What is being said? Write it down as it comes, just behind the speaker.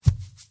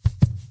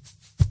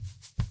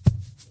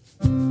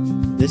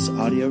This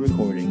audio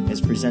recording is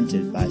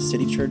presented by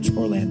City Church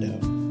Orlando.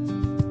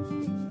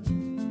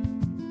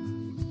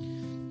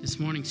 This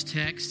morning's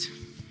text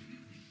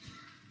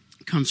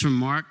comes from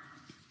Mark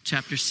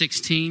chapter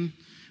 16,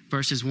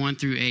 verses 1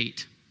 through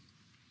 8.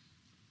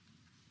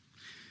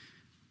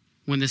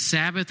 When the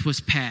Sabbath was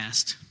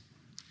past,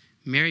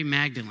 Mary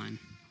Magdalene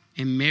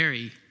and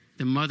Mary,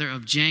 the mother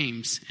of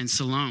James and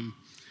Salome,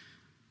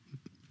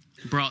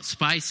 brought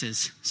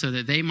spices so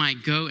that they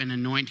might go and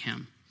anoint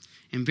him.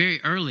 And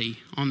very early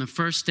on the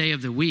first day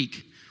of the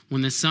week,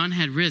 when the sun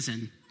had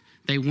risen,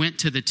 they went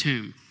to the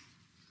tomb.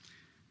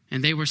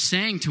 And they were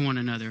saying to one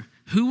another,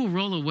 "Who will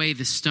roll away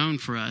the stone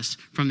for us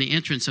from the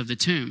entrance of the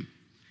tomb?"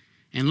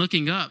 And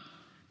looking up,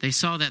 they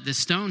saw that the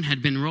stone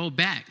had been rolled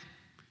back.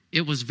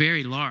 It was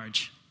very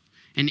large.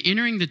 And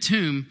entering the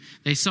tomb,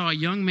 they saw a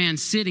young man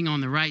sitting on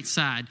the right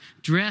side,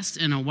 dressed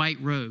in a white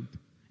robe.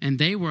 And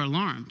they were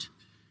alarmed.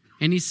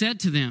 And he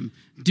said to them,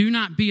 "Do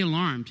not be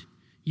alarmed.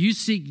 You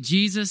seek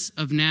Jesus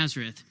of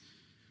Nazareth,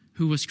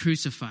 who was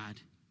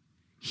crucified.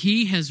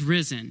 He has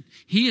risen.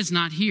 He is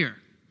not here.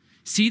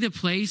 See the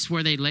place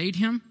where they laid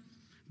him?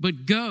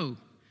 But go,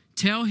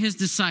 tell his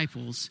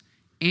disciples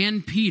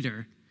and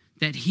Peter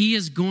that he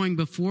is going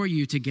before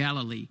you to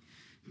Galilee.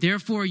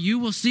 Therefore you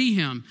will see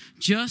him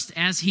just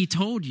as he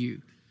told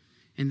you."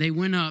 And they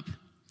went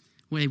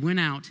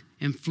out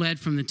and fled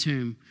from the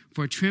tomb,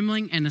 for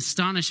trembling and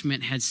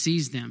astonishment had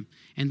seized them.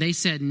 And they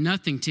said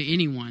nothing to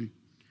anyone,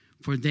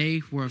 for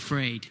they were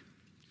afraid.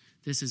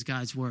 This is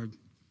God's word.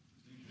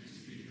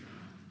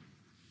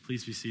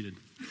 Please be seated.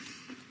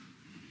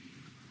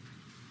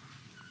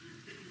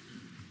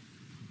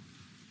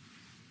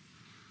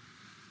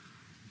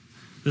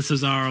 This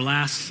is our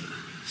last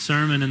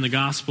sermon in the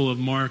Gospel of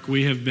Mark.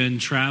 We have been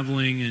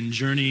traveling and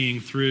journeying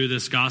through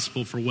this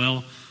gospel for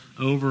well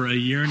over a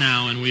year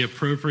now, and we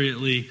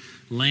appropriately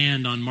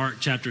land on Mark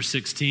chapter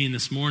 16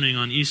 this morning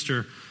on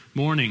Easter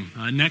morning.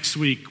 Next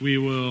week, we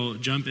will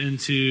jump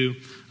into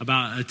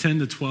about a 10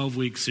 to 12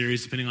 week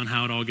series, depending on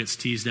how it all gets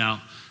teased out,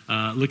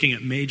 looking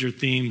at major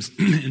themes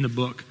in the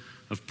book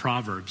of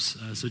Proverbs.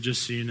 So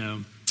just so you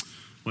know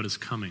what is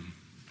coming.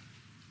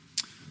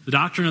 The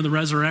doctrine of the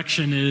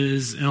resurrection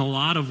is, in a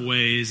lot of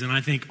ways, and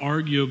I think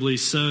arguably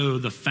so,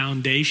 the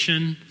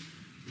foundation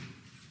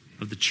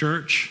of the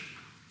church,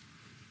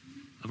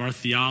 of our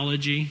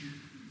theology,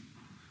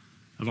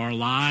 of our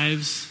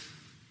lives,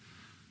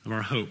 of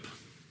our hope.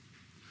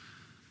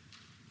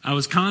 I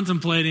was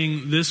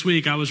contemplating this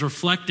week, I was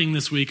reflecting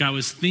this week, I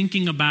was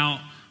thinking about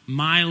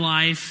my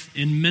life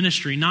in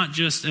ministry, not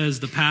just as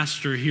the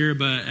pastor here,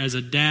 but as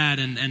a dad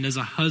and as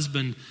a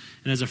husband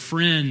and as a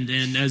friend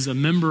and as a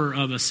member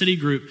of a city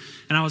group.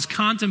 And I was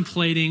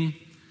contemplating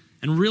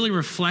and really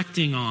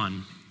reflecting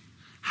on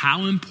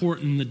how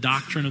important the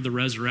doctrine of the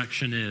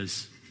resurrection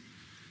is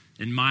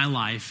in my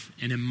life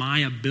and in my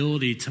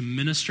ability to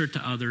minister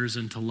to others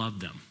and to love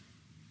them.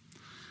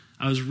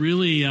 I was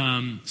really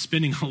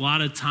spending a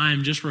lot of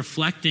time just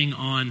reflecting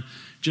on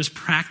just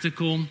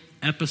practical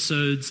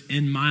episodes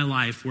in my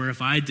life where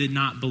if I did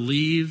not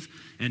believe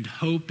and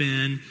hope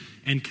in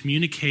and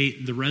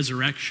communicate the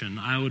resurrection,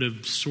 I would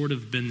have sort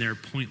of been there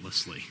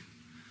pointlessly.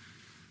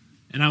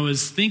 And I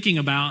was thinking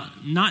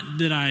about, not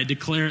did I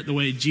declare it the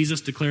way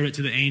Jesus declared it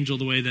to the angel,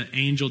 the way the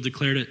angel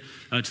declared it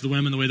to the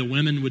women, the way the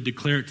women would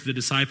declare it to the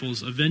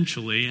disciples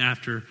eventually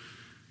after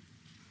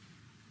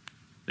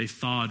they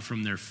thawed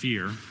from their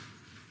fear.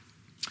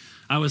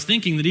 I was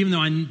thinking that even though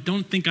I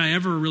don't think I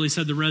ever really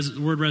said the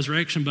word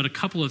resurrection, but a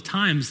couple of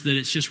times, that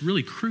it's just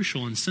really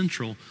crucial and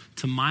central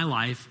to my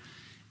life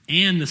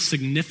and the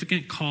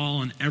significant call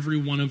on every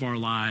one of our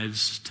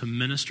lives to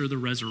minister the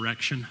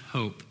resurrection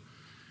hope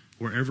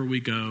wherever we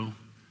go,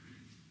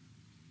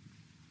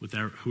 with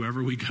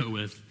whoever we go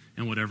with,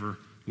 and whatever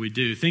we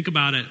do. Think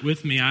about it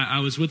with me.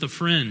 I was with a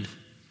friend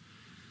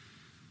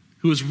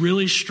who was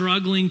really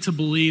struggling to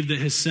believe that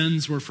his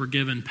sins were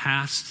forgiven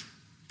past,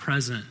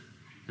 present,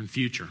 and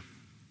future.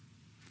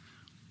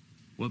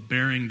 What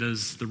bearing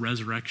does the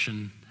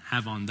resurrection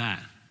have on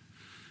that?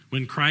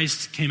 When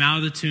Christ came out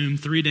of the tomb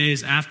 3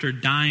 days after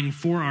dying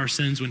for our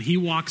sins, when he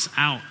walks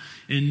out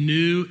in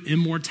new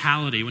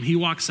immortality, when he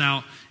walks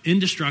out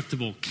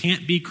indestructible,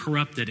 can't be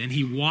corrupted, and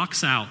he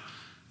walks out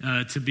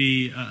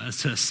to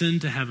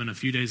ascend to heaven a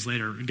few days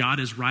later,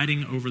 God is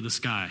riding over the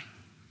sky,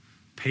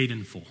 paid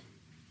in full.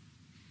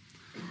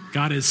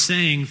 God is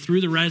saying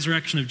through the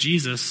resurrection of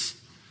Jesus,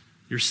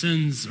 your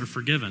sins are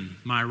forgiven.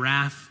 My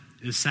wrath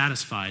is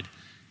satisfied.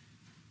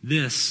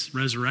 This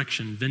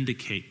resurrection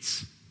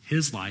vindicates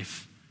his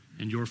life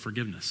and your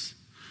forgiveness.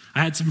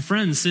 I had some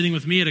friends sitting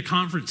with me at a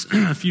conference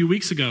a few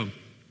weeks ago,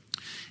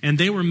 and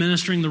they were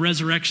ministering the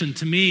resurrection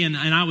to me, and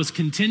I was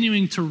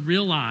continuing to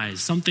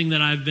realize something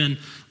that I've been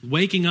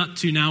waking up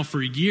to now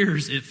for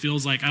years, it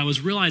feels like. I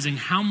was realizing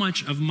how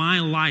much of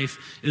my life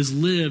is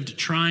lived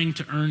trying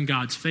to earn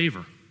God's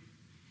favor.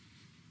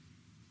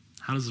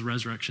 How does the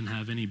resurrection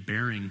have any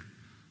bearing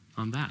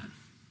on that?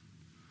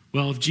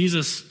 Well, if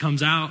Jesus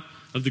comes out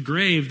of the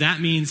grave, that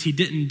means he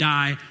didn't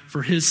die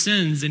for his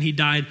sins, and he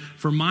died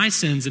for my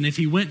sins. And if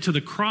he went to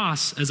the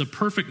cross as a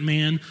perfect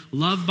man,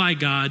 loved by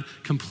God,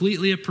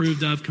 completely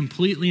approved of,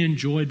 completely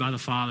enjoyed by the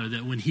Father,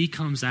 that when he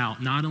comes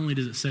out, not only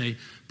does it say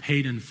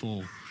paid in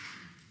full,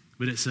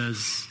 but it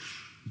says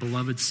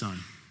beloved son,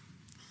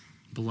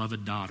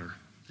 beloved daughter,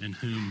 in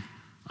whom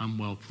I'm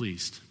well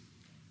pleased.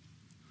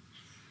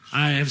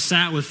 I have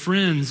sat with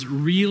friends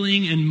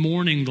reeling and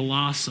mourning the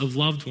loss of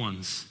loved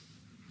ones.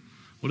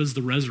 What does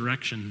the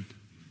resurrection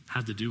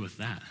have to do with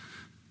that?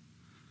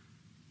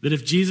 That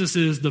if Jesus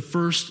is the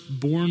first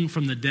born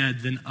from the dead,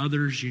 then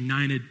others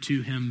united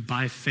to him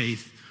by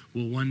faith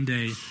will one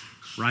day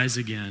rise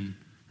again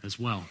as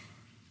well.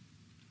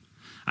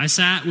 I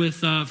sat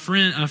with a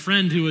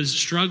friend who was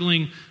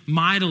struggling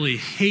mightily,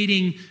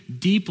 hating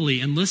deeply,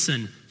 and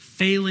listen,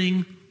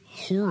 failing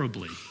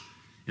horribly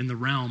in the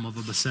realm of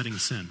a besetting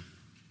sin.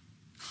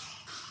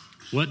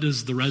 What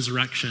does the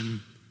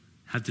resurrection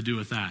have to do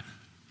with that?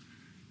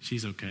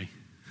 She's okay.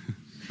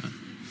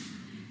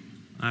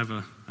 I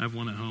have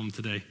one at home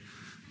today,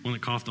 one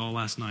that coughed all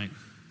last night.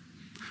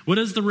 What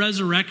does the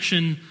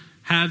resurrection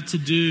have to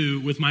do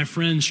with my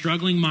friend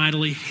struggling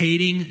mightily,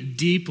 hating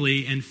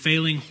deeply, and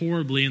failing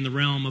horribly in the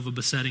realm of a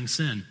besetting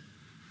sin?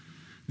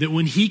 That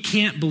when he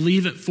can't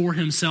believe it for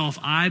himself,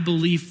 I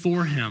believe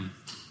for him.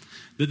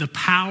 That the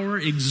power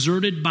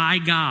exerted by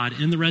God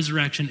in the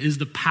resurrection is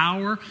the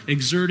power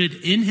exerted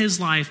in his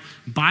life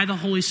by the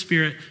Holy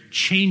Spirit,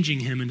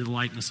 changing him into the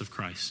likeness of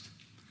Christ.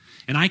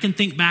 And I can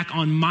think back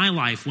on my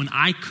life when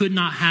I could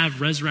not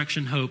have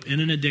resurrection hope in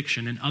an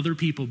addiction, and other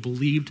people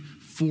believed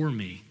for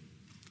me.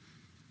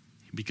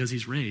 Because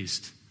he's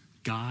raised,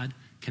 God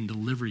can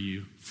deliver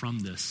you from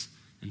this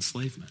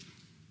enslavement.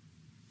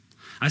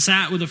 I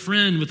sat with a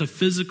friend with a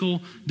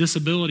physical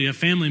disability, a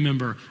family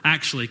member,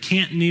 actually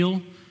can't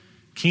kneel,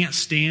 can't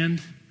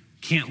stand,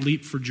 can't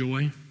leap for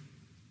joy.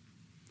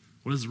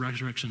 What does the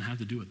resurrection have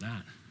to do with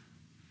that?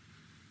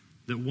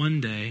 That one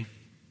day,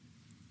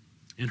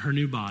 in her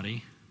new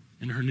body,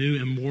 in her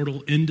new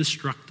immortal,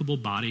 indestructible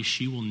body,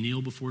 she will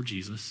kneel before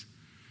Jesus.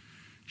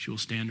 She will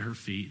stand to her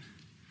feet.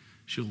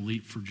 She'll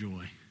leap for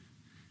joy.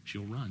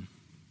 She'll run.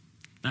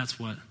 That's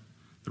what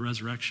the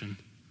resurrection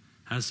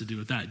has to do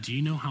with that. Do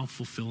you know how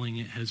fulfilling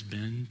it has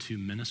been to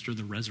minister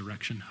the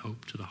resurrection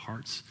hope to the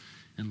hearts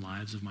and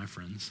lives of my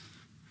friends?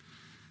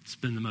 It's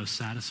been the most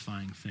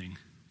satisfying thing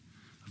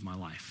of my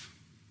life.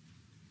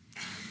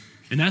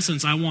 In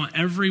essence, I want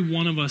every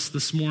one of us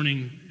this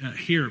morning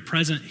here,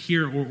 present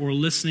here, or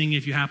listening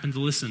if you happen to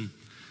listen,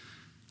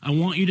 I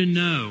want you to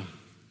know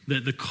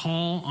that the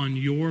call on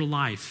your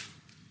life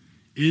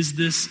is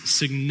this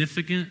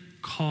significant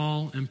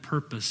call and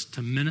purpose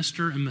to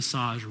minister and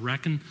massage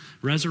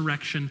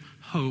resurrection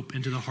hope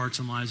into the hearts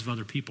and lives of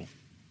other people.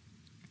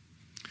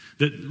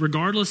 That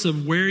regardless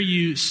of where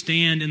you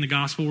stand in the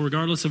gospel,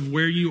 regardless of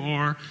where you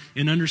are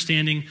in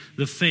understanding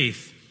the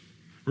faith,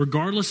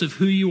 regardless of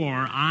who you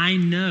are, I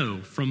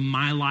know from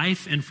my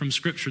life and from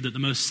Scripture that the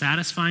most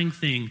satisfying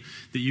thing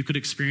that you could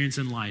experience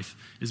in life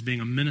is being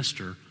a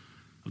minister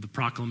of the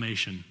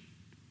proclamation.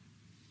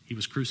 He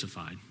was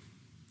crucified.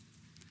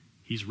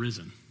 He's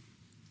risen.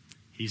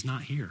 He's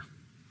not here.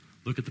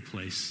 Look at the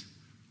place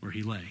where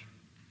he lay.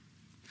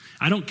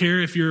 I don't care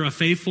if you're a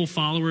faithful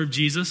follower of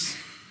Jesus,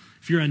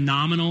 if you're a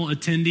nominal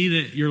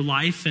attendee, that your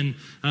life and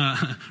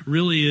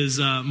really is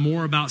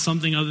more about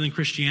something other than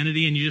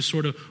Christianity and you just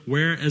sort of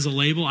wear it as a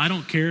label. I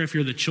don't care if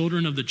you're the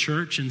children of the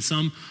church and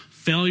some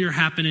failure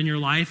happened in your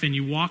life and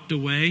you walked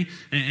away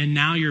and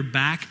now you're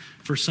back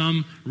for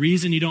some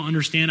reason you don't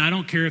understand. I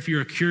don't care if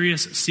you're a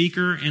curious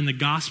seeker and the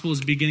gospel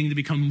is beginning to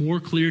become more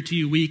clear to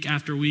you week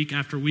after week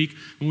after week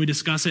when we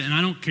discuss it. And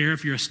I don't care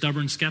if you're a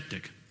stubborn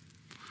skeptic.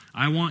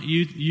 I want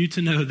you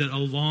to know that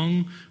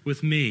along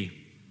with me,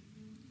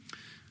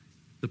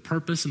 the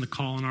purpose and the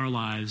call in our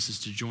lives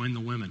is to join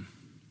the women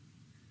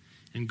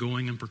in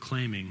going and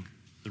proclaiming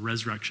the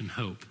resurrection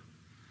hope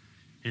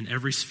in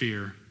every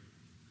sphere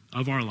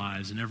of our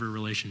lives and every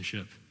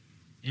relationship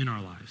in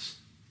our lives.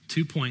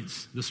 2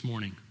 points this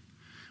morning.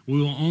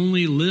 We will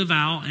only live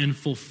out and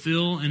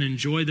fulfill and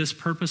enjoy this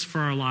purpose for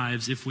our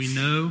lives if we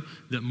know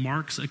that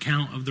Mark's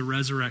account of the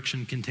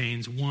resurrection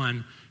contains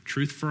 1,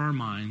 truth for our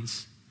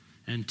minds,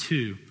 and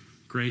 2,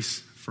 grace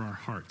for our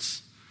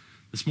hearts.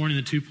 This morning,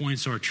 the 2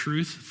 points are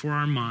truth for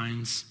our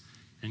minds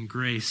and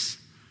grace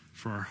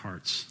for our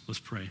hearts. Let's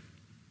pray.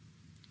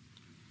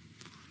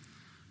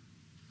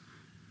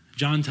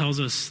 John tells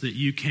us that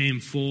you came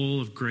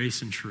full of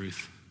grace and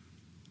truth.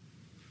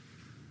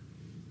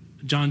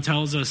 John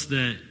tells us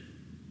that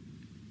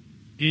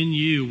in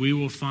you we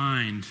will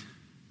find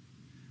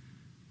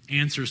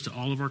answers to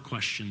all of our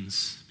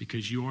questions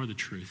because you are the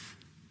truth.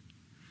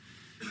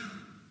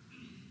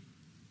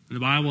 And the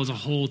Bible as a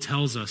whole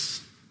tells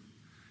us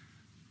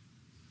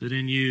that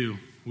in you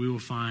we will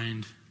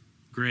find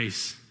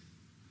grace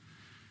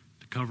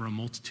to cover a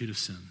multitude of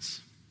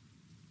sins.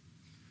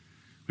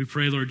 We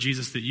pray, Lord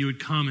Jesus, that you would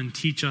come and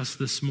teach us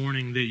this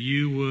morning, that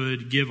you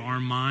would give our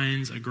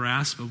minds a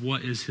grasp of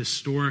what is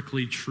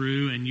historically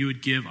true, and you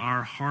would give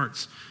our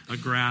hearts a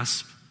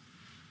grasp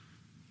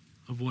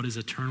of what is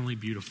eternally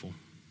beautiful.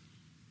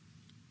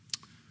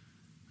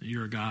 That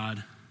you're a God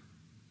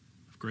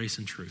of grace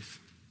and truth.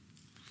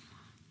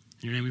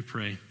 In your name we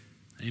pray.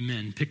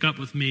 Amen. Pick up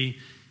with me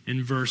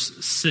in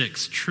verse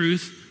 6.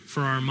 Truth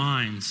for our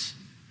minds.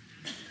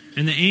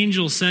 And the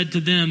angel said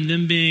to them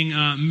being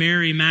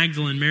Mary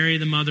Magdalene, Mary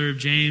the mother of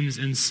James,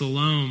 and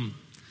Salome,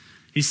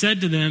 he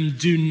said to them,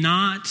 do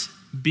not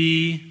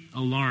be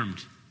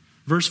alarmed.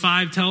 Verse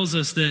 5 tells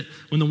us that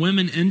when the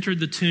women entered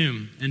the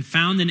tomb and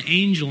found an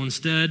angel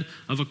instead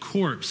of a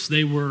corpse,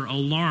 they were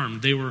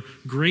alarmed. They were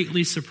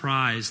greatly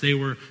surprised. They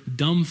were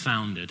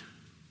dumbfounded.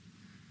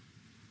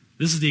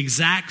 This is the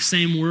exact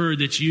same word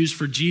that's used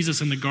for Jesus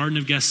in the Garden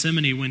of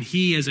Gethsemane when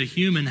he, as a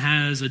human,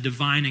 has a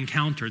divine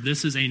encounter.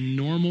 This is a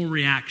normal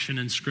reaction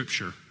in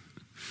Scripture.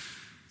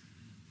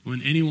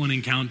 When anyone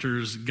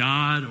encounters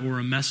God or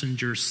a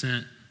messenger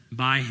sent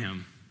by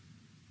him.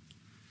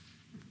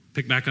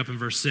 Pick back up in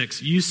verse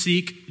 6. You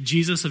seek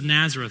Jesus of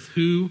Nazareth,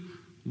 who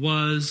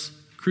was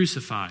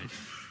crucified.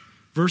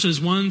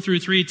 Verses 1 through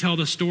 3 tell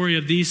the story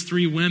of these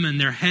three women.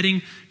 They're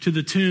heading to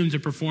the tomb to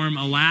perform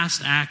a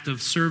last act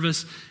of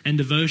service and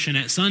devotion.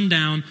 At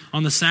sundown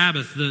on the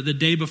Sabbath, the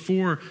day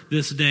before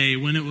this day,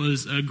 when it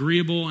was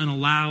agreeable and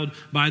allowed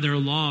by their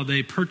law,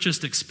 they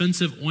purchased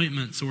expensive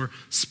ointments or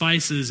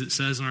spices, it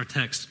says in our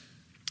text,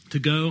 to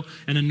go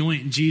and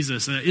anoint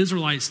Jesus.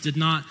 Israelites did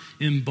not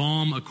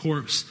embalm a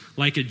corpse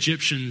like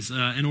Egyptians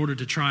in order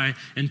to try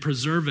and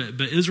preserve it,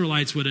 but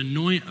Israelites would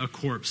anoint a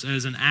corpse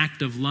as an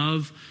act of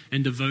love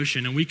and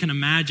devotion. And we can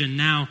imagine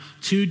now,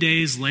 2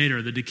 days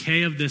later, the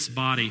decay of this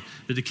body,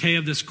 the decay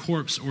of this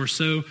corpse, or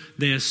so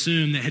they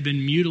assume, that had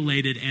been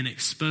mutilated and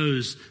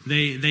exposed.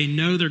 They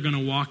know they're going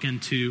to walk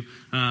into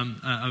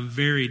a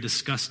very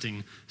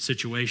disgusting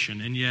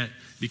situation. And yet,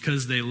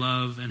 because they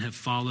love and have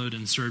followed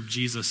and served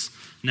Jesus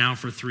now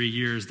for 3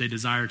 years, they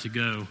desire to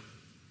go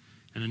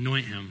and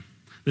anoint him.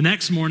 The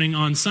next morning,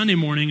 on Sunday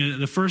morning,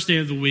 the first day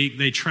of the week,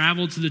 they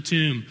travel to the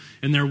tomb,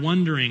 and they're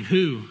wondering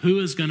who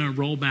is going to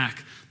roll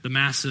back the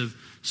massive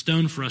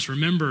stone for us.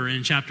 Remember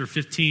in chapter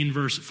 15,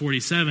 verse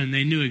 47,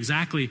 they knew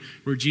exactly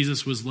where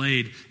Jesus was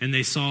laid, and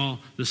they saw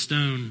the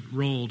stone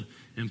rolled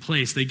in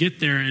place. They get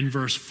there in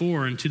verse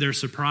 4, and to their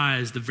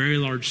surprise, the very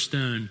large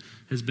stone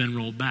has been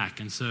rolled back,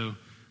 and so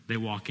they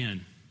walk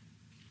in.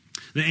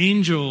 The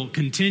angel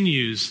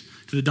continues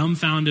to the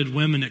dumbfounded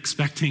women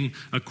expecting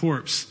a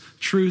corpse.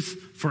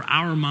 Truth for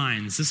our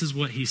minds. This is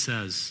what he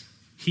says.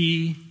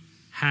 He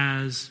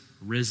has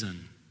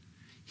risen.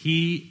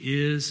 He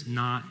is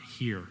not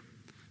here.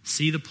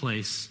 See the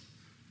place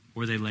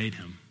where they laid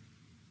him.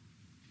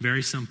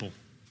 Very simple.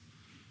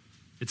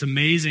 It's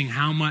amazing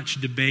how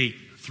much debate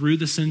through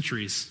the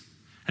centuries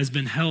has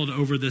been held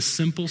over this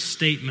simple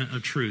statement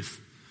of truth.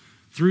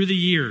 Through the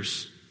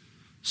years,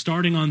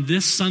 starting on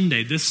this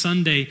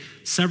Sunday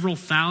several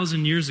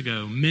thousand years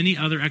ago, many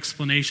other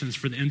explanations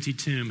for the empty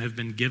tomb have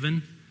been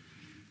given,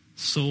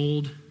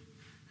 sold,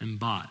 and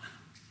bought.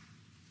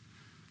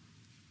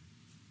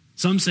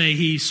 Some say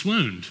he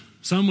swooned.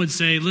 Some would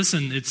say,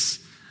 listen, it's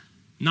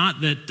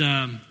not that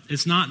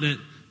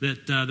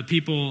the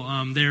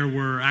people there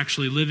were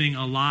actually living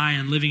a lie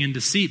and living in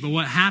deceit. But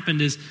what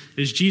happened is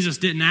Jesus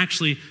didn't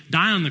actually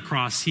die on the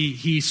cross.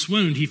 He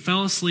swooned. He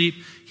fell asleep.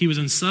 He was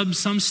in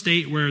some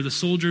state where the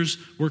soldiers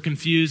were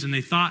confused and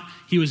they thought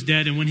he was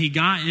dead. And when he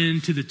got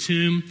into the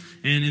tomb,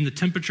 and in the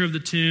temperature of the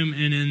tomb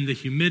and in the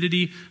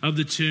humidity of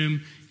the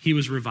tomb, he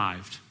was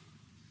revived.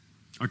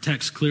 Our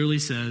text clearly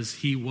says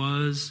he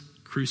was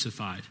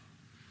crucified.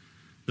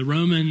 The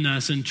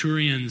Roman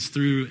centurions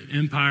through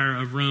Empire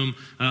of Rome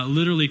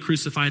literally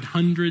crucified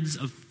hundreds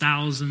of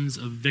thousands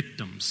of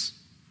victims.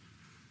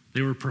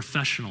 They were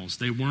professionals.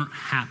 They weren't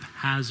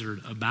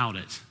haphazard about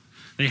it.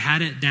 They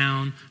had it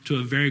down to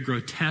a very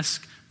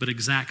grotesque but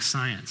exact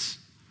science.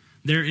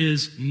 There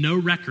is no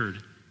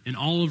record in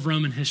all of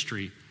Roman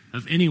history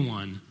of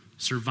anyone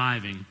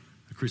surviving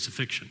a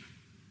crucifixion.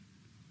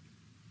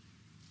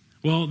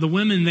 Well, the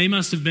women, they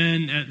must have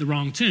been at the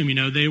wrong tomb. You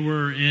know, they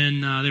were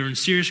in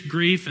serious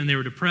grief, and they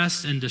were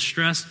depressed and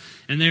distressed,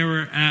 and they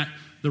were at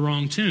the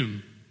wrong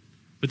tomb.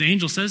 But the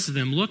angel says to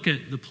them, look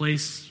at the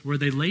place where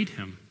they laid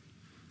him.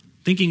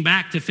 Thinking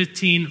back to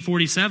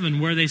 1547,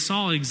 where they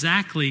saw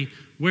exactly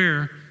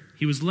where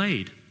he was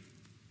laid.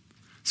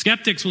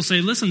 Skeptics will say,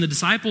 listen, the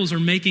disciples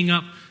are making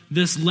up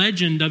this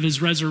legend of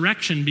his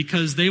resurrection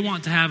because they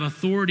want to have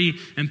authority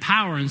and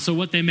power. And so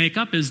what they make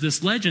up is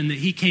this legend that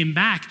he came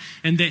back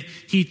and that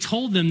he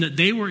told them that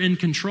they were in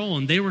control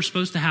and they were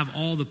supposed to have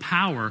all the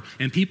power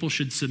and people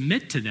should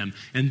submit to them.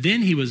 And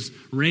then he was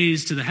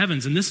raised to the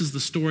heavens. And this is the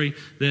story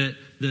that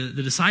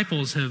the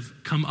disciples have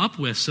come up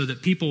with so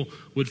that people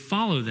would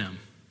follow them.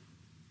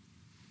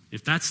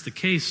 If that's the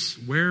case,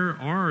 where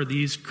are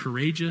these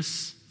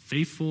courageous,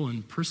 faithful,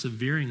 and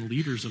persevering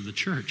leaders of the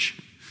church?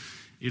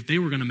 If they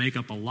were going to make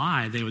up a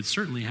lie, they would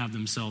certainly have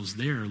themselves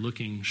there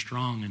looking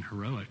strong and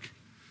heroic.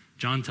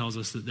 John tells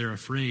us that they're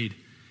afraid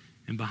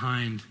and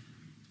behind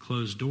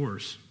closed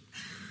doors.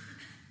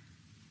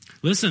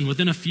 Listen,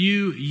 within a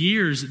few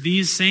years,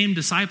 these same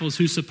disciples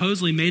who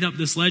supposedly made up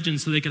this legend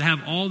so they could have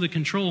all the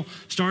control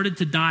started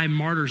to die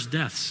martyrs'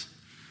 deaths.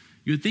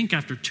 You would think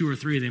after 2 or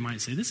 3 they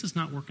might say, this is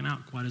not working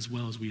out quite as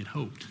well as we had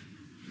hoped.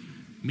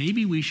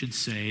 Maybe we should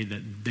say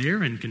that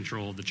they're in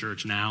control of the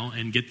church now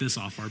and get this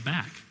off our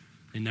back.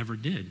 They never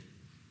did.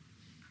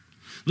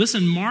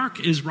 Listen, Mark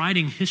is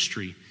writing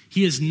history.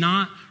 He is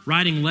not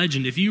writing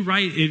legend. If you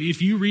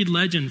read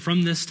legend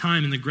from this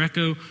time in the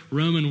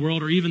Greco-Roman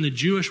world or even the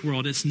Jewish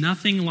world, it's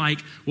nothing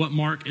like what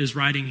Mark is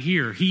writing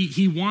here.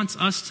 He wants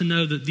us to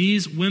know that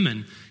these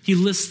women, he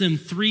lists them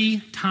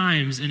 3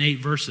 times in 8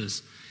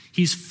 verses.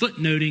 He's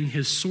footnoting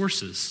his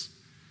sources.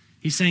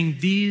 He's saying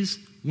these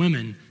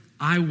women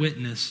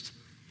eyewitnessed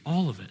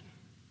all of it.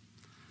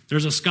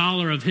 There's a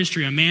scholar of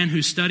history, a man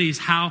who studies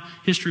how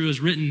history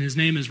was written. His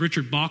name is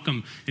Richard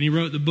Bauckham, and he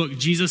wrote the book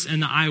Jesus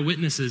and the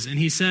Eyewitnesses. And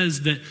he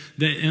says that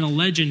in a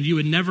legend, you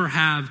would never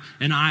have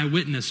an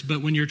eyewitness.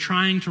 But when you're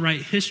trying to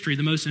write history,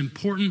 the most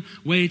important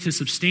way to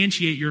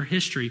substantiate your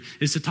history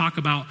is to talk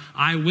about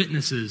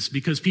eyewitnesses,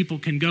 because people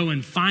can go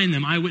and find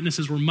them.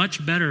 Eyewitnesses were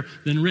much better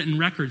than written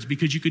records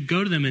because you could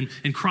go to them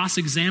and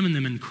cross-examine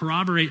them and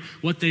corroborate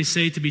what they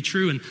say to be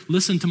true and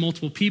listen to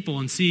multiple people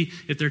and see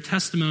if their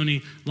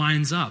testimony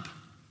lines up.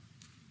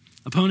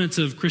 Opponents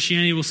of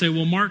Christianity will say,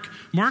 well, Mark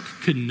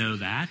couldn't know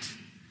that.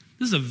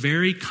 This is a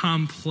very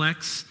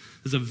complex,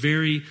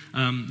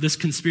 this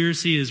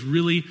conspiracy is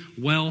really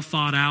well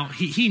thought out.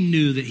 He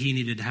knew that he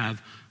needed to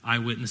have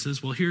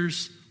eyewitnesses. Well,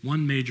 here's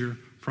one major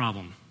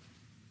problem.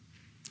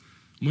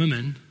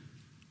 Women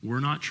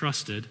were not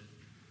trusted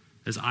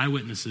as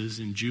eyewitnesses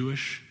in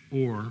Jewish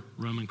or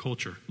Roman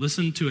culture.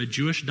 Listen to a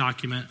Jewish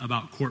document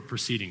about court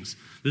proceedings.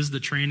 This is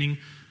the training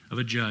of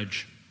a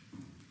judge.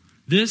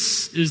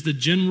 This is the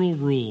general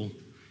rule.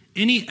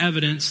 Any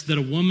evidence that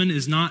a woman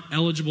is not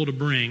eligible to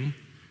bring,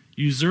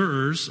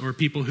 usurers, or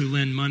people who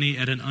lend money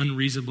at an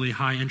unreasonably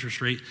high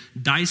interest rate,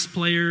 dice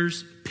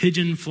players,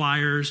 pigeon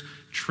flyers,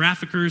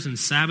 traffickers in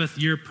Sabbath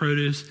year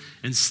produce,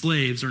 and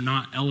slaves are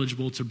not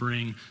eligible to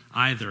bring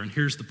either. And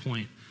here's the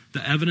point.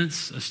 The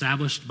evidence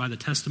established by the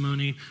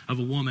testimony of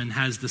a woman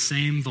has the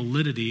same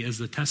validity as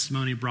the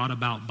testimony brought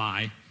about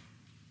by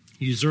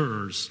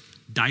usurers,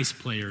 dice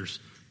players,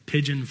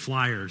 pigeon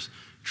flyers,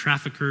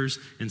 traffickers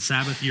in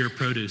Sabbath year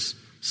produce,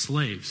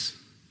 slaves.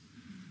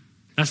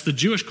 That's the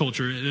Jewish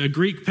culture. A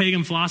Greek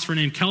pagan philosopher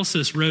named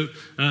Celsus wrote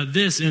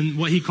this in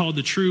what he called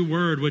the True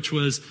Word, which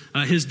was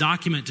his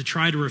document to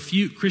try to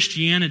refute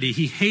Christianity.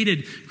 He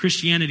hated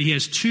Christianity. He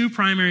has 2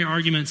 primary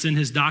arguments in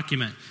his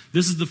document.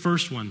 This is the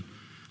first one.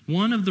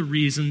 One of the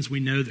reasons we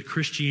know that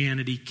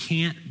Christianity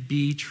can't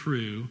be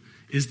true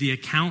is the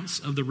accounts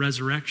of the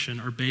resurrection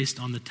are based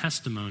on the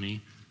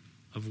testimony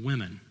of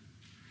women.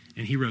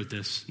 And he wrote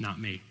this, not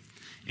me.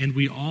 And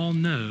we all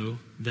know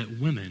that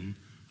women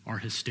are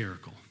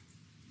hysterical.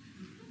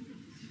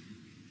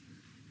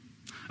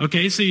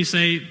 Okay, so you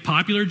say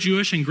popular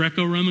Jewish and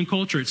Greco-Roman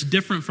culture, it's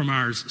different from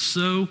ours.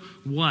 So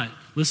what?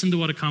 Listen to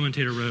what a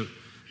commentator wrote.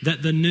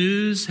 That the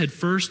news had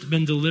first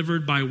been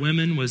delivered by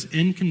women was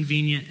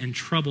inconvenient and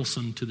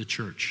troublesome to the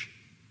church.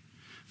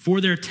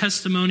 For their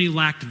testimony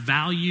lacked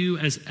value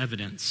as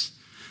evidence.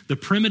 The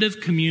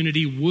primitive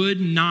community would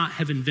not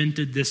have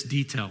invented this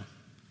detail,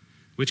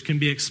 which can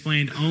be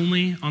explained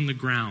only on the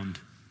ground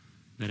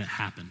that it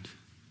happened.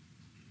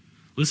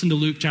 Listen to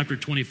Luke chapter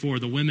 24.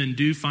 The women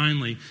do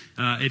finally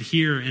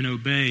adhere and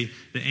obey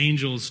the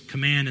angel's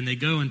command, and they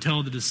go and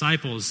tell the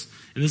disciples,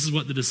 and this is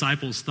what the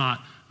disciples thought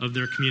of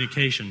their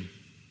communication.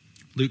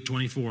 Luke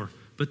 24.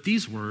 But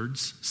these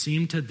words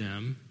seemed to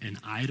them an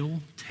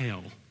idle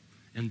tale,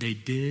 and they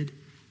did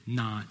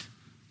not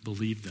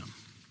believe them.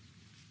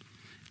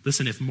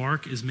 Listen, if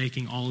Mark is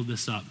making all of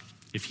this up,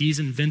 if he's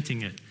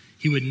inventing it,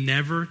 he would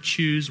never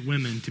choose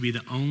women to be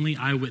the only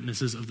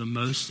eyewitnesses of the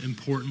most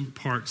important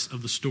parts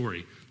of the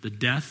story, the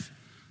death,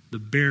 the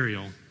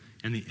burial,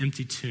 and the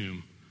empty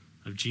tomb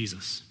of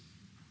Jesus.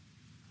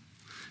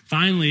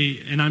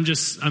 Finally, and I'm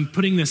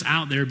putting this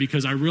out there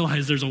because I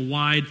realize there's a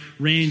wide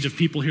range of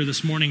people here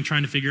this morning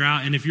trying to figure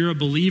out, and if you're a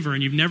believer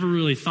and you've never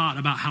really thought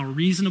about how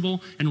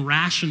reasonable and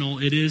rational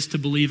it is to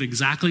believe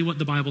exactly what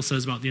the Bible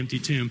says about the empty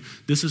tomb,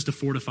 this is to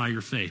fortify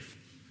your faith.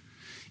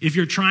 If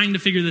you're trying to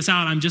figure this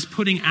out, I'm just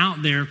putting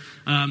out there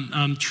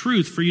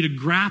truth for you to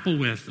grapple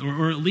with,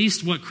 or at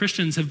least what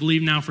Christians have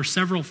believed now for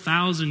several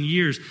thousand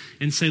years,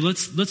 and say,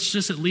 let's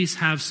just at least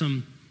have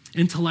some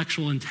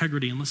intellectual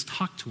integrity and let's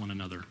talk to one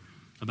another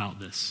about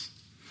this.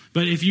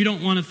 But if you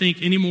don't want to think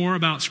any more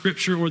about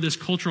Scripture or this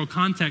cultural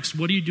context,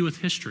 what do you do with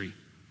history?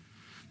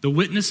 The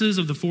witnesses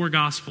of the 4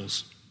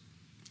 Gospels,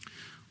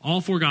 all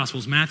 4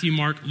 Gospels, Matthew,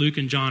 Mark, Luke,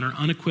 and John, are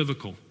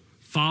unequivocal.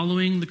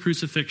 Following the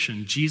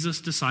crucifixion,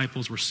 Jesus'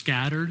 disciples were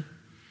scattered,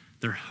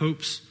 their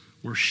hopes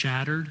were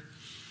shattered,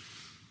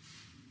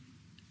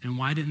 and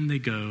why didn't they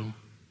go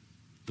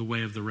the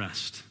way of the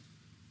rest?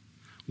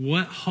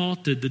 What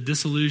halted the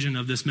disillusion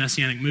of this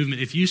messianic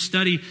movement? If you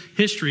study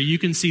history, you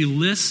can see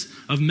lists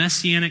of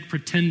messianic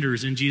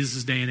pretenders in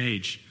Jesus' day and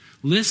age.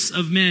 Lists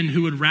of men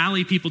who would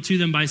rally people to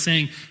them by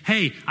saying,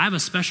 hey, I have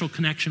a special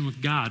connection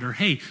with God, or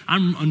hey,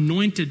 I'm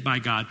anointed by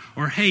God,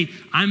 or hey,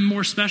 I'm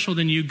more special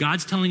than you.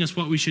 God's telling us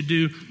what we should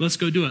do. Let's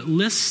go do it.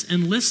 Lists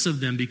and lists of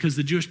them, because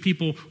the Jewish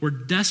people were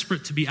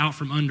desperate to be out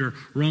from under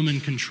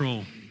Roman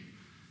control.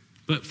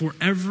 But for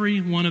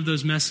every one of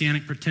those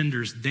messianic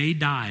pretenders, they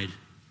died,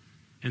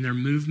 and their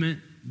movement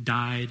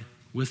died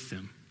with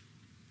them.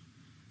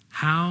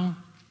 How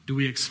do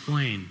we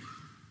explain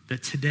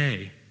that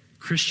today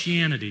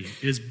Christianity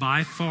is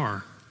by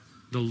far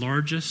the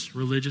largest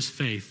religious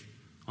faith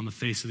on the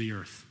face of the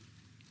earth?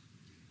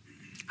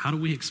 How do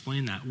we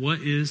explain that? What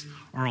is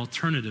our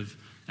alternative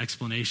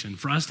explanation?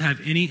 For us to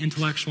have any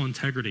intellectual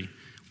integrity,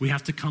 we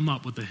have to come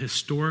up with a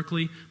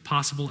historically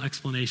possible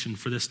explanation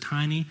for this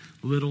tiny,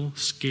 little,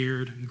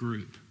 scared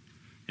group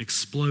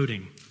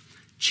exploding,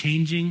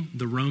 changing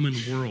the Roman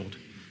world,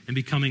 and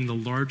becoming the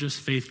largest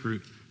faith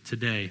group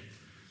today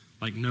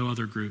like no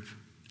other group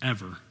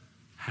ever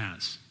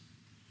has.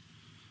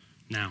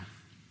 Now,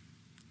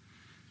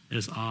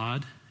 as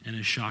odd and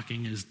as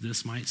shocking as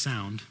this might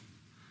sound,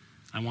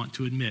 I want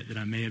to admit that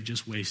I may have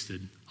just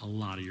wasted a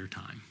lot of your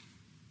time.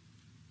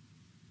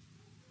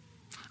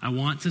 I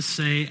want to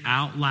say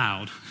out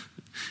loud,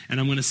 and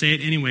I'm going to say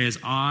it anyway, as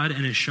odd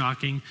and as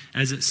shocking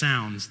as it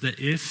sounds, that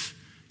if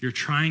you're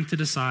trying to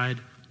decide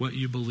what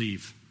you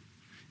believe,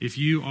 if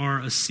you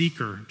are a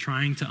seeker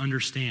trying to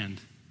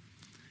understand,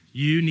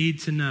 you need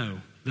to know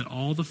that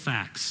all the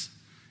facts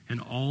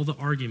and all the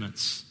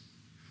arguments,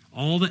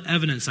 all the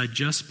evidence I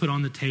just put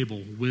on the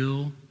table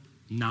will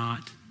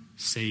not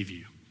save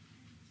you.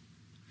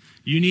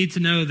 You need to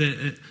know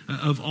that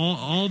of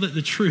all that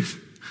the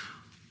truth,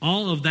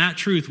 all of that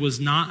truth was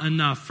not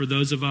enough for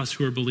those of us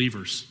who are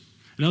believers.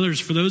 In other words,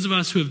 for those of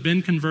us who have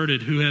been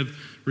converted, who have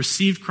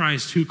received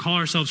Christ, who call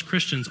ourselves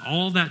Christians,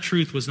 all of that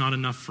truth was not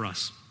enough for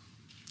us.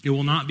 It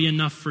will not be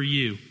enough for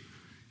you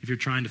if you're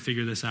trying to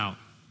figure this out.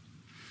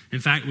 In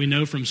fact, we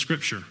know from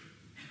Scripture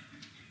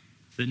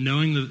that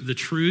knowing the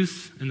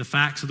truth and the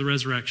facts of the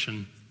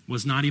resurrection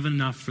was not even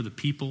enough for the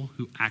people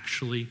who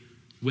actually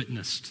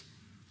witnessed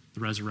the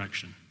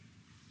resurrection.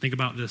 Think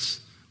about this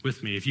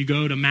with me. If you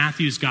go to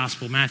Matthew's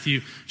gospel,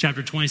 Matthew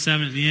chapter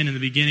 27 at the end and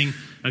the beginning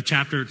of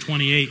chapter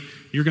 28,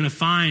 you're going to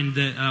find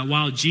that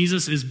while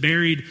Jesus is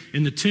buried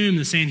in the tomb,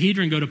 the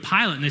Sanhedrin go to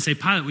Pilate and they say,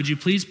 Pilate, would you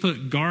please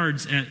put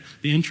guards at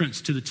the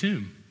entrance to the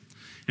tomb?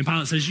 And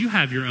Pilate says, you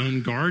have your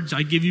own guards.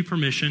 I give you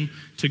permission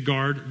to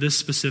guard this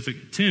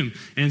specific tomb.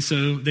 And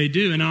so they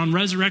do. And on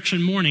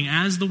resurrection morning,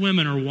 as the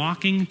women are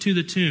walking to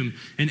the tomb,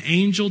 an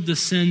angel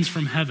descends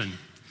from heaven.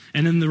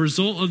 And then the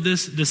result of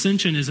this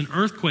descension is an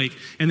earthquake.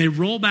 And they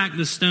roll back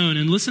the stone.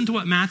 And listen to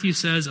what Matthew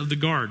says of the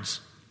guards.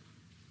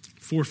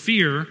 For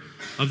fear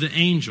of the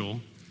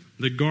angel,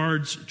 the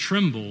guards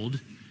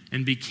trembled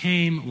and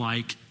became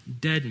like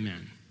dead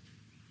men.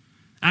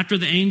 After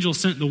the angel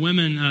sent the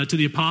women to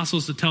the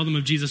apostles to tell them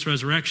of Jesus'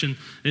 resurrection,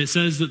 it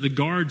says that the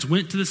guards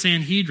went to the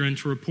Sanhedrin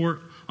to report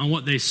on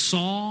what they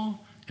saw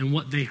and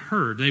what they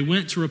heard. They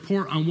went to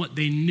report on what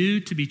they knew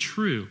to be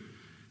true.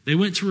 They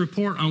went to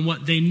report on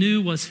what they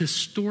knew was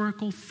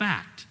historical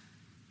fact.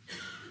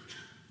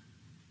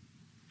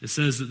 It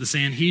says that the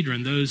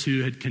Sanhedrin, those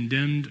who had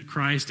condemned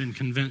Christ and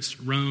convinced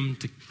Rome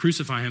to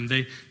crucify him,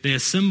 they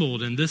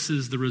assembled, and this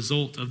is the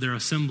result of their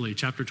assembly.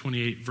 Chapter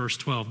 28, verse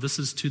 12. This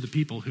is to the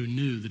people who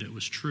knew that it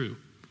was true.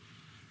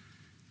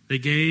 They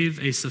gave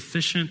a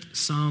sufficient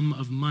sum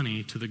of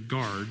money to the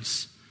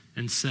guards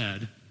and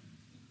said,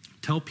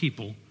 tell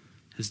people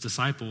his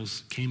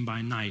disciples came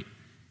by night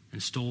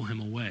and stole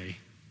him away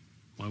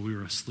while we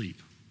were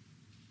asleep.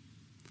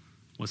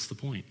 What's the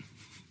point?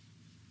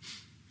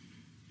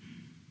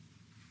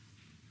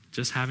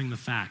 Just having the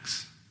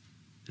facts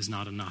is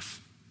not enough.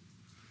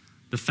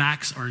 The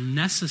facts are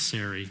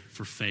necessary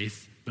for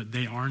faith, but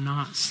they are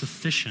not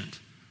sufficient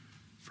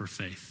for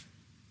faith.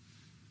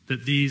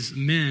 That these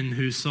men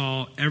who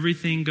saw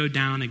everything go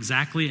down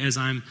exactly as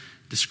I'm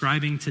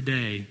describing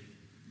today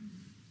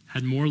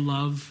had more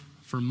love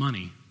for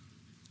money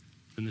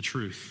than the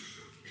truth.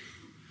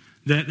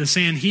 That the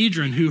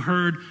Sanhedrin, who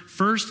heard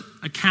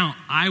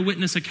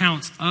eyewitness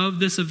accounts of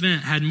this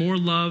event, had more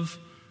love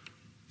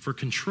for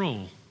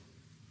control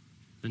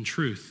than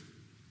truth.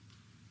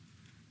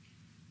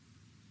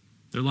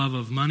 Their love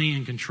of money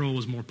and control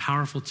was more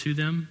powerful to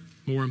them,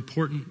 more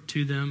important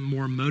to them,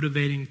 more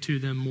motivating to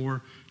them,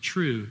 more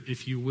true,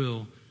 if you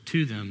will,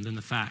 to them than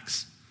the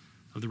facts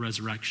of the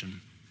resurrection.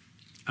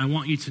 I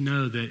want you to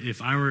know that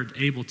if I were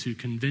able to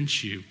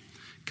convince you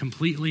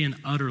completely and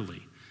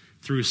utterly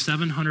through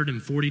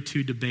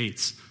 742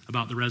 debates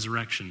about the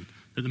resurrection,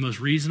 that the most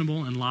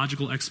reasonable and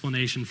logical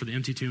explanation for the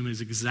empty tomb is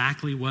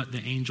exactly what the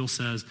angel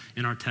says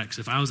in our text.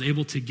 If I was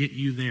able to get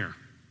you there,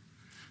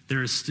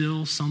 there is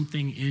still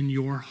something in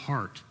your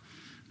heart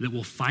that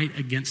will fight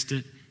against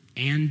it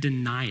and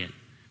deny it.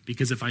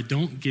 Because if I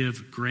don't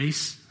give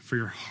grace for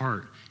your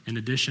heart in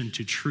addition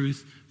to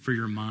truth for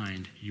your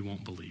mind, you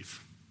won't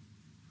believe.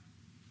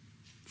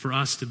 For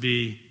us to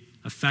be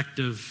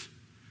effective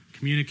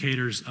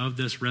communicators of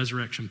this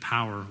resurrection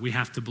power, we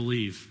have to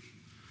believe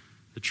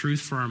the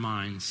truth for our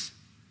minds,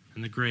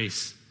 and the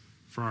grace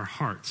for our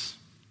hearts.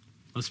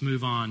 Let's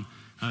move on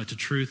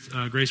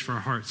to grace for our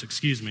hearts,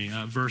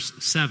 verse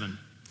 7.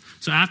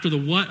 So after the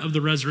what of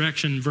the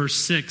resurrection, verse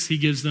 6, he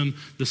gives them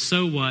the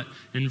so what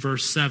in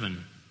verse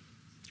 7.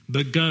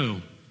 But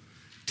go,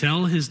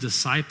 tell his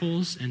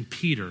disciples and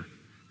Peter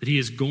that he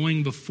is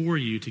going before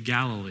you to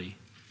Galilee.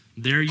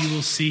 There you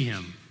will see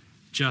him,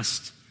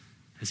 just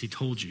as he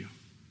told you.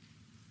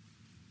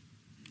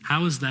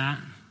 How is that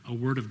a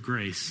word of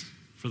grace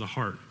for the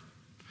heart?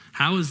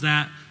 How is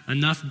that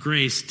enough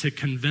grace to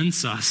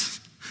convince us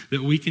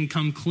that we can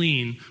come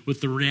clean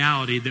with the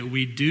reality that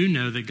we do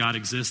know that God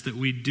exists, that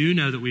we do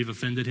know that we've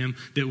offended him,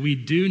 that we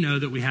do know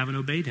that we haven't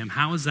obeyed him?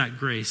 How is that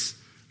grace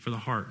for the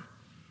heart?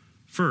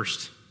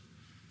 First,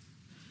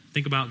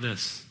 think about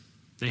this.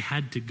 They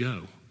had to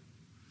go.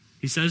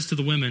 He says to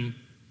the women,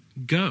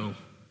 go,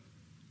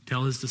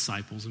 tell his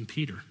disciples and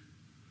Peter.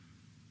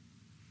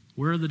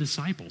 Where are the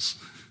disciples?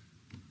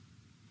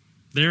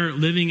 They're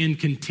living in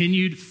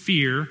continued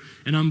fear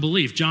and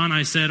unbelief. John,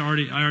 I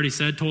already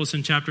said, told us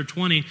in chapter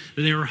 20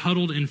 that they were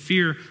huddled in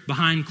fear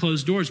behind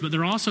closed doors, but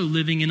they're also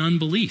living in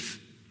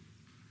unbelief.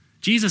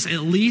 Jesus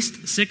at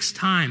least 6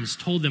 times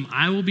told them,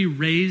 I will be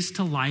raised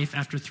to life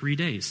after 3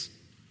 days.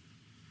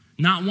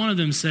 Not one of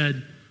them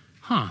said,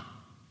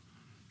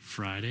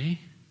 Friday,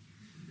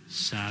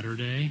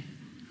 Saturday,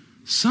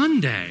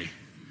 Sunday.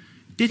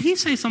 Did he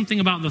say something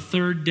about the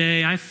third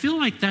day? I feel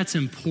like that's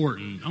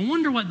important. I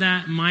wonder what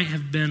that might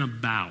have been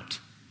about.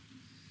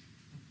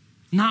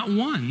 Not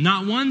one.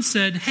 Not one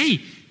said, hey,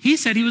 he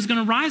said he was going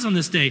to rise on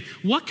this day.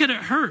 What could it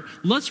hurt?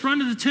 Let's run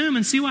to the tomb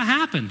and see what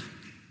happened.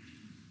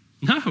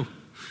 No.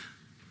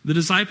 The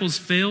disciples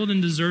failed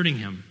in deserting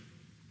him,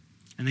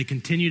 and they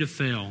continue to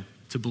fail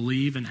to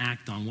believe and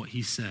act on what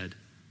he said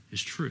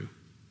is true.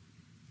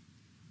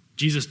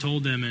 Jesus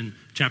told them in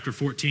chapter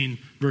 14,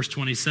 verse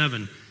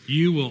 27,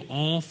 you will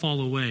all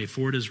fall away,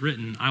 for it is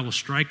written, I will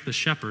strike the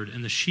shepherd,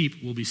 and the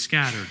sheep will be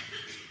scattered.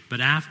 But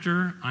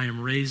after I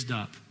am raised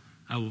up,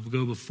 I will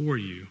go before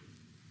you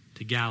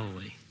to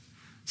Galilee.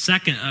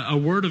 Second, a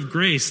word of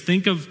grace.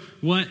 Think of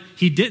what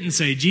he didn't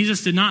say.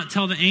 Jesus did not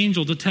tell the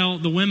angel to tell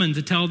the women,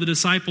 to tell the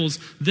disciples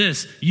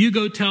this. You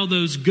go tell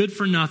those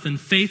good-for-nothing,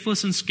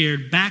 faithless and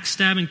scared,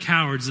 backstabbing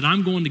cowards that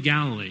I'm going to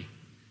Galilee.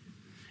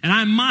 And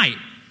I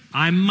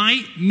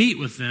might meet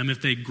with them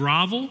if they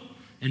grovel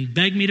and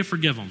beg me to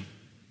forgive them.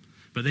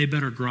 But they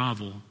better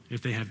grovel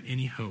if they have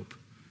any hope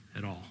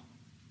at all.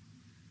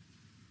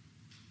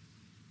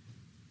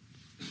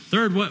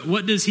 Third,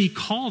 what does he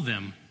call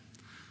them?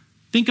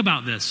 Think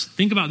about this.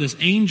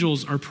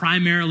 Angels are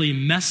primarily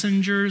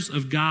messengers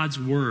of God's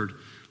word.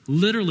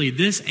 Literally,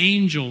 this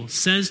angel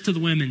says to the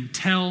women,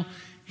 tell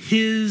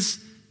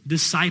his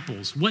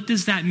disciples. What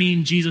does that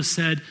mean? Jesus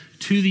said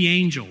to the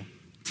angel,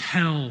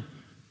 tell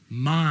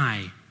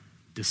my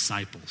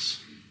disciples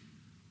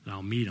that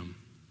I'll meet them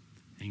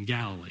in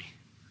Galilee.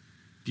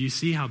 Do you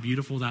see how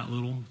beautiful that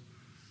little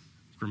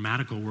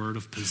grammatical word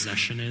of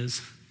possession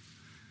is?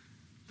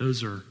 Do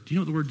you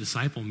know what the word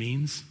disciple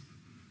means?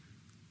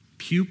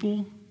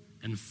 Pupil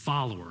and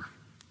follower.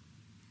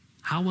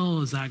 How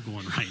well is that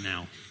going right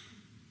now?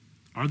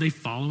 Are they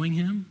following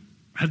him?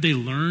 Have they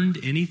learned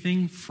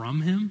anything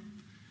from him?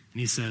 And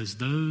he says,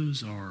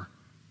 those are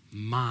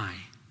my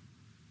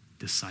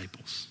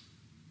disciples.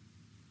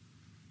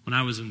 When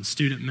I was in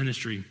student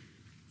ministry,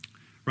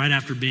 right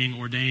after being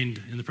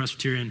ordained in the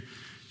Presbyterian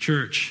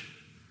Church,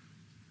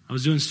 I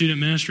was doing student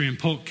ministry in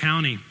Polk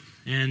County,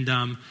 and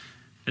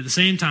at the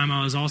same time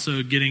I was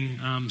also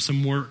getting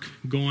some work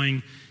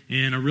going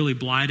in a really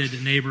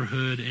blighted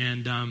neighborhood,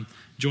 and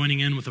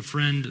joining in with a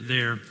friend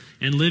there,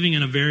 and living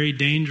in a very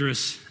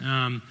dangerous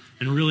and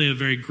really a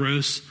very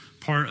gross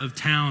part of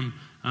town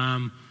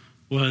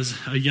was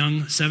a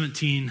young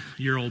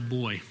 17-year-old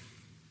boy.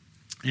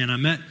 And I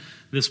met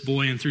this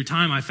boy, and through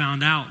time I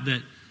found out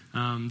that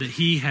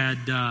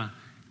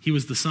he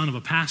was the son of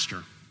a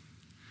pastor.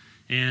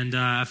 And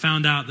I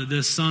found out that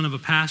this son of a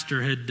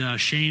pastor had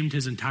shamed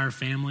his entire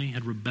family,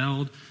 had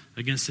rebelled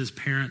against his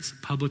parents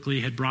publicly,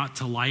 had brought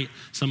to light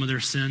some of their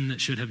sin that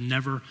should have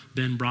never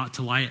been brought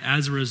to light.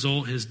 As a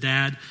result, his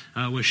dad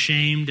was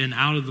shamed and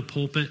out of the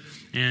pulpit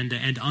and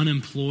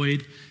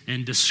unemployed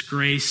and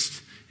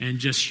disgraced and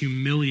just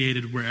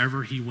humiliated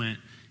wherever he went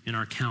in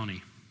our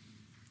county.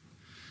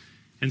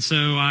 And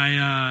so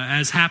I,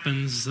 as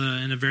happens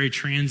in a very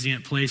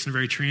transient place, in a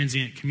very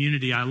transient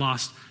community, I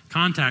lost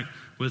contact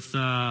with the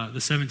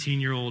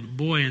 17-year-old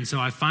boy. And so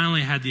I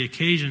finally had the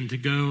occasion to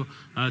go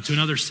to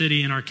another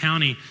city in our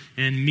county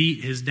and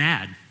meet his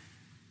dad.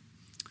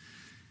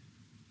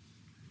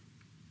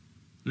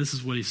 This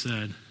is what he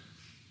said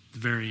at the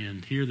very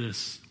end. Hear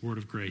this word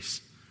of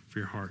grace for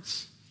your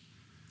hearts.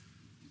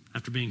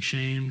 After being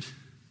shamed,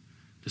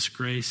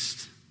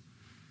 disgraced,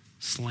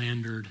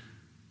 slandered,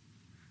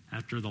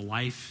 after the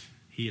life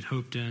he had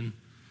hoped in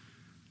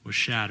was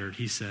shattered,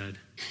 he said,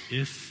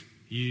 if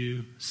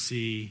you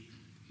see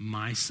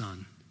my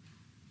son,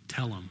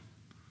 tell him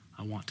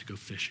I want to go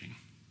fishing.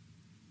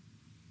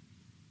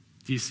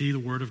 Do you see the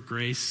word of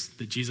grace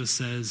that Jesus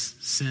says,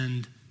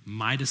 send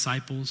my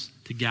disciples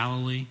to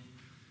Galilee.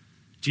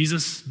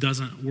 Jesus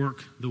doesn't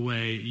work the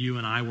way you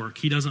and I work.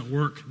 He doesn't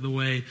work the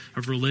way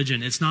of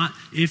religion. It's not,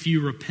 if you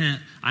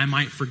repent, I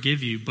might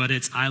forgive you, but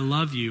it's, I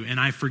love you and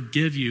I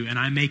forgive you and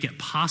I make it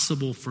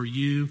possible for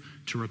you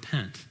to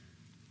repent.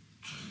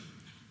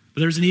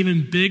 But there's an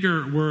even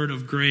bigger word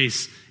of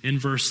grace in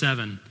verse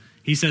 7.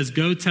 He says,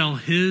 go tell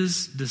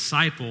his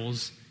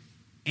disciples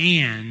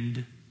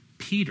and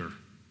Peter.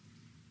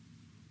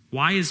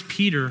 Why is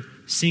Peter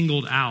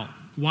singled out?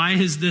 Why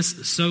is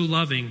this so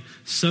loving,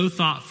 so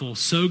thoughtful,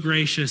 so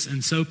gracious,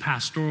 and so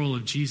pastoral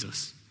of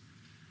Jesus?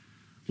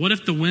 What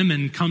if the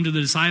women come to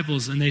the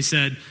disciples and they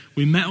said,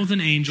 we met with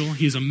an angel,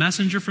 he's a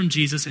messenger from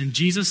Jesus, and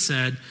Jesus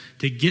said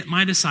to get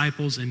my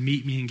disciples and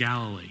meet me in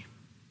Galilee?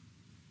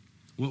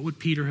 What would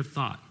Peter have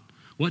thought?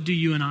 What do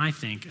you and I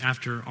think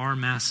after our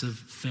massive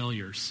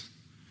failures?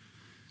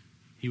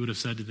 He would have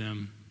said to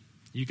them,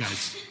 you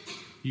guys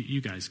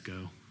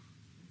go.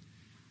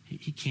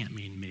 He can't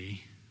mean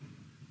me.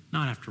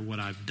 Not after what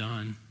I've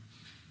done.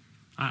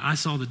 I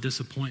saw the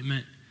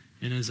disappointment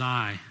in his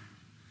eye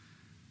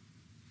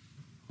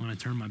when I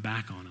turned my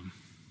back on him.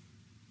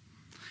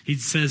 He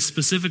says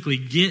specifically,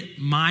 get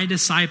my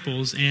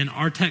disciples, and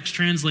our text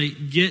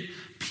translate, get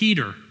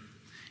Peter.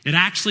 It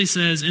actually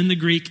says in the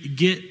Greek,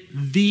 get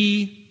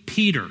the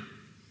Peter.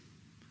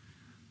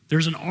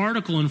 There's an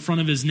article in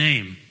front of his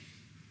name.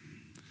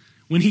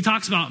 When he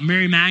talks about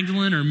Mary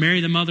Magdalene or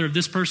Mary the mother of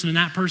this person and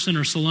that person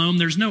or Salome,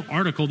 there's no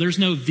article. There's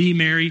no the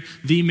Mary,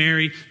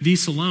 the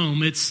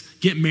Salome. It's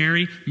get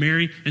Mary,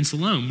 Mary, and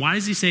Salome. Why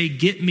does he say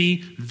get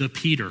me the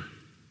Peter?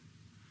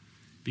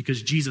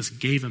 Because Jesus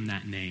gave him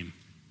that name.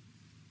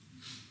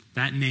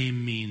 That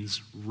name means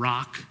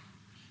rock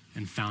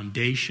and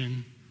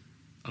foundation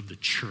of the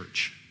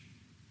church.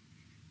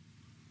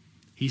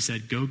 He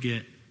said, go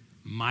get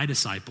my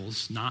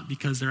disciples, not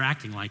because they're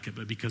acting like it,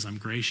 but because I'm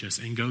gracious.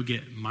 And go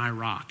get my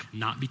rock,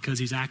 not because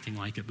he's acting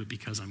like it, but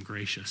because I'm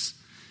gracious.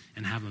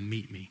 And have him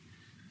meet me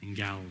in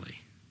Galilee.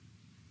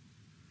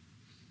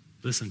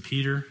 Listen,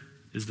 Peter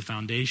is the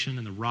foundation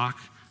and the rock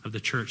of the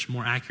church.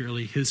 More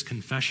accurately, his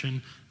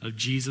confession of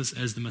Jesus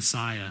as the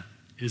Messiah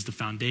is the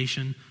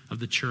foundation of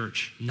the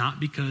church.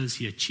 Not because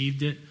he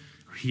achieved it,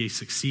 or he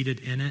succeeded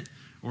in it,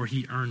 or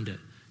he earned it,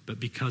 but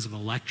because of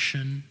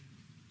election,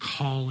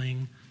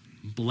 calling,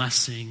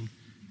 blessing,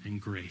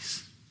 and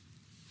grace.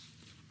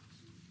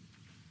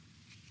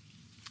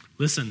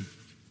 Listen,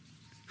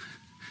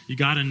 you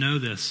got to know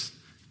this.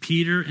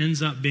 Peter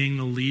ends up being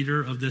the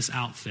leader of this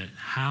outfit.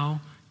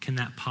 How can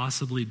that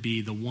possibly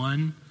be? The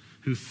one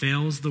who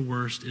fails the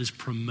worst is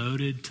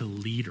promoted to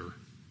leader.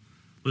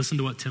 Listen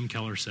to what Tim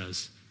Keller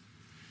says.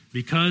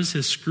 Because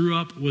his screw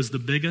up was the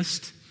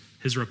biggest,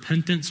 his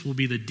repentance will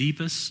be the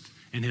deepest,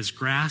 and his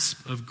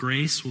grasp of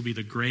grace will be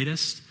the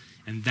greatest.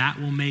 And that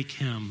will make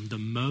him the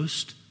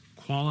most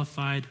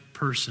qualified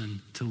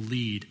person to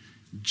lead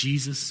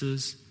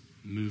Jesus'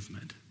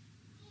 movement.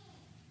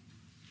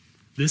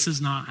 This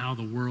is not how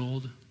the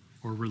world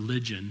or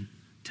religion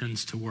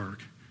tends to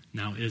work.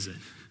 Now, is it?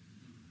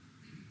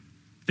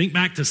 Think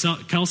back to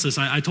Celsus.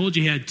 I told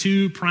you he had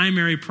two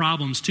primary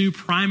problems, two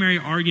primary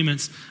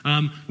arguments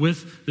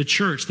with the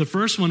church. The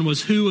first one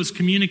was who was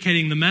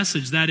communicating the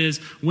message, that is,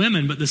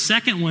 women. But the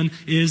second one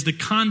is the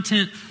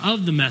content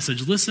of the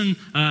message. Listen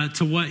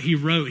to what he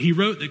wrote. He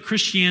wrote that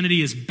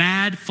Christianity is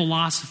bad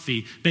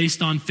philosophy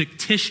based on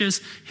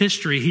fictitious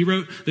history. He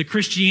wrote that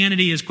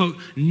Christianity is, quote,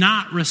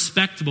 not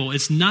respectable.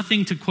 It's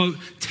nothing to, quote,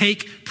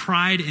 take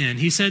pride in.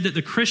 He said that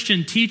the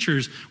Christian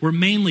teachers were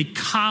mainly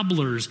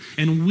cobblers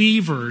and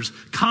weavers,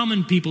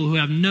 common people who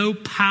have no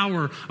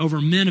power over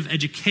men of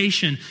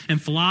education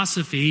and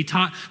philosophy. He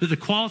taught that the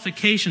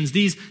qualifications,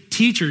 these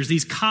teachers,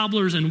 these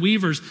cobblers and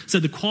weavers,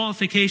 said the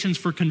qualifications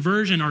for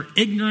conversion are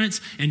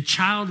ignorance and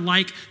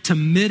childlike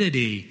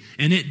timidity,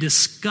 and it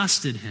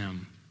disgusted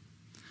him.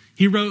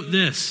 He wrote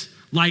this,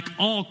 like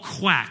all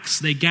quacks,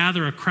 they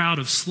gather a crowd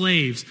of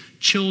slaves,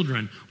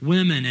 children,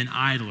 women, and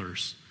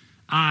idlers.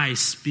 I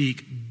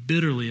speak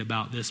bitterly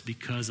about this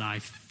because I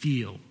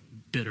feel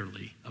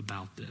bitterly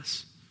about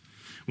this.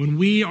 When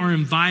we are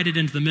invited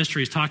into the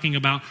mysteries, talking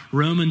about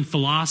Roman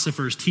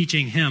philosophers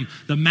teaching him,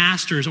 the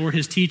masters or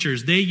his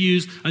teachers, they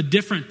use a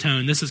different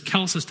tone. This is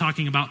Celsus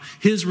talking about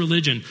his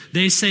religion.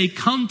 They say,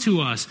 come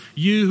to us,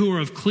 you who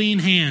are of clean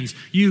hands,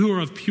 you who are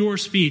of pure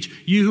speech,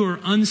 you who are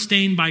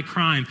unstained by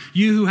crime,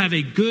 you who have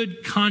a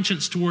good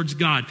conscience towards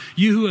God,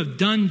 you who have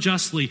done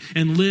justly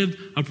and lived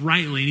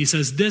uprightly. And he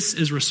says, this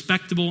is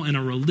respectable and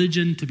a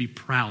religion to be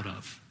proud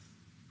of.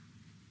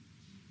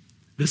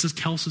 This is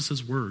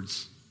Celsus's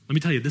words. Let me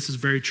tell you, this is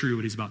very true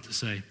what he's about to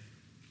say.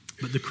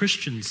 But the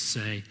Christians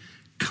say,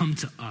 come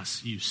to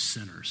us, you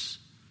sinners.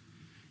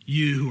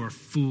 You who are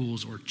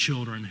fools or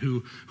children,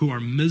 who are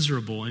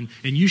miserable, and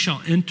you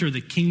shall enter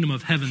the kingdom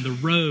of heaven. The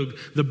rogue,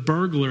 the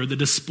burglar, the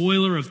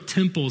despoiler of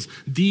temples,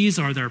 these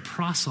are their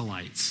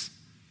proselytes.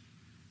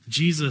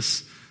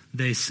 Jesus,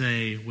 they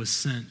say, was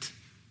sent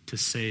to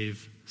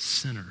save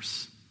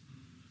sinners.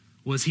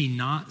 Was he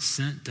not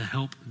sent to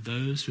help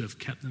those who have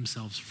kept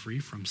themselves free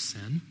from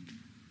sin?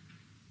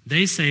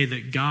 They say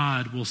that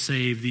God will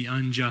save the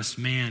unjust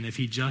man if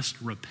he just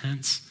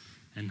repents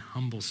and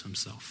humbles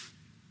himself.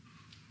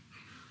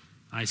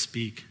 I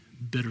speak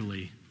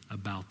bitterly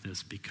about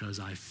this because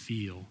I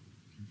feel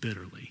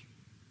bitterly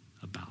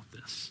about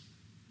this.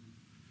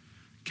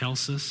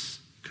 Celsus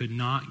could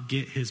not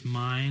get his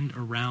mind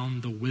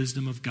around the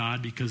wisdom of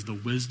God because the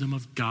wisdom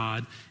of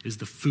God is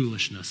the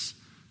foolishness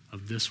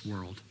of this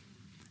world,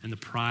 and the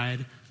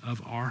pride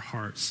of our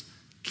hearts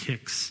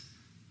kicks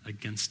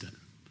against it.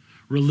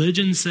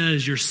 Religion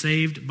says you're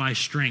saved by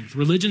strength.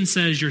 Religion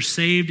says you're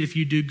saved if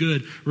you do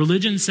good.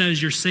 Religion says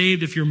you're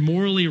saved if you're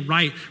morally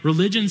right.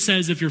 Religion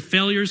says if your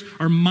failures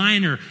are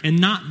minor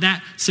and not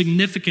that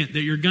significant,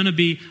 that you're going to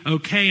be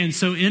okay. And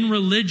so in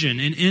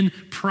religion and in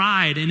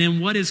pride and in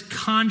what is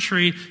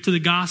contrary to the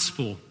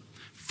gospel,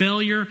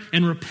 failure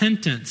and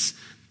repentance,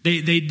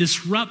 they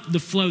disrupt the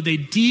flow. They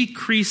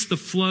decrease the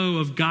flow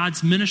of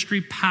God's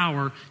ministry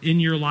power in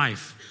your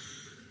life.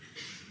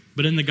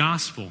 But in the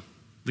gospel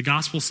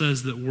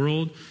says that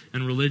world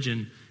and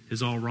religion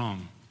is all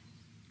wrong.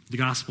 The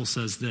gospel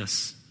says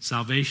this: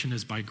 salvation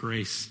is by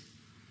grace.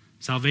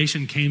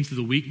 Salvation came through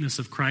the weakness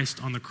of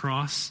Christ on the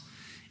cross,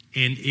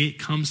 and it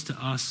comes to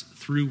us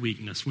through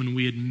weakness. When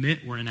we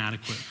admit we're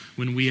inadequate,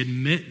 when we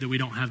admit that we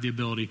don't have the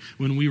ability,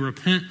 when we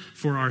repent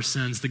for our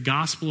sins, the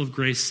gospel of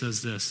grace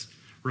says this: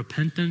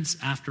 repentance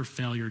after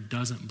failure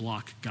doesn't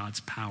block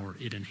God's power,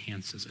 it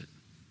enhances it.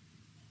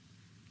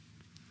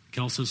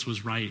 Celsus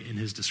was right in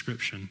his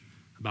description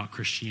about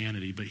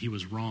Christianity, but he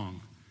was wrong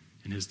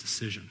in his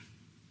decision.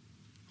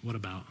 What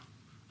about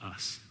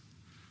us?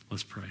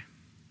 Let's pray.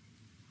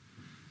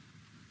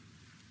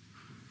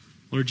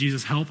 Lord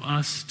Jesus, help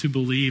us to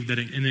believe that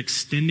in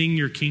extending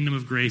your kingdom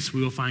of grace,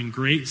 we will find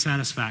great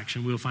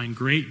satisfaction, we will find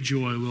great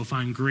joy, we will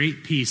find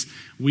great peace.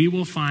 We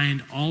will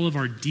find all of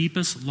our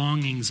deepest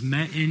longings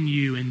met in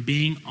you and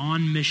being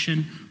on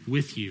mission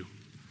with you.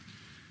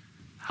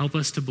 Help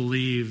us to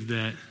believe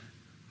that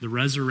the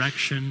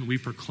resurrection we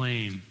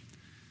proclaim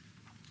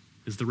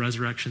is the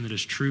resurrection that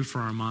is true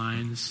for our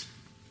minds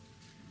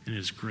and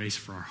is grace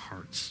for our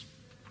hearts.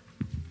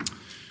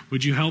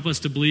 Would you help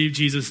us to believe,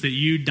 Jesus, that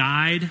you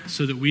died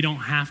so that we don't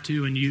have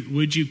to, and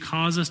would you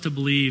cause us to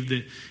believe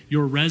that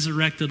your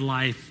resurrected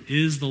life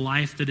is the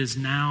life that is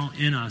now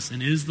in us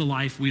and is the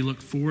life we look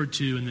forward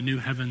to in the new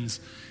heavens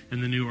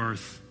and the new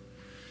earth?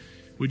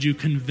 Would you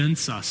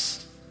convince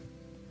us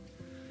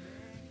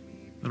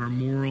that our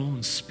moral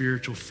and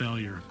spiritual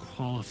failure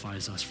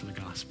qualifies us for the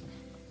gospel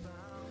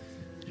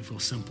if we'll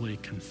simply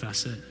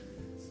confess it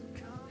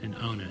and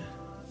own it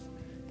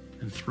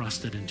and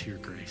thrust it into your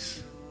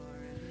grace?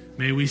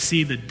 May we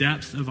see the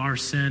depth of our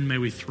sin. May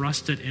we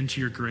thrust it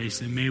into your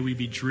grace, and may we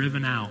be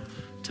driven out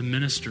to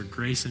minister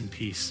grace and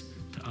peace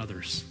to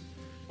others.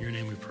 In your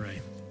name we pray.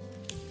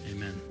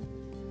 Amen.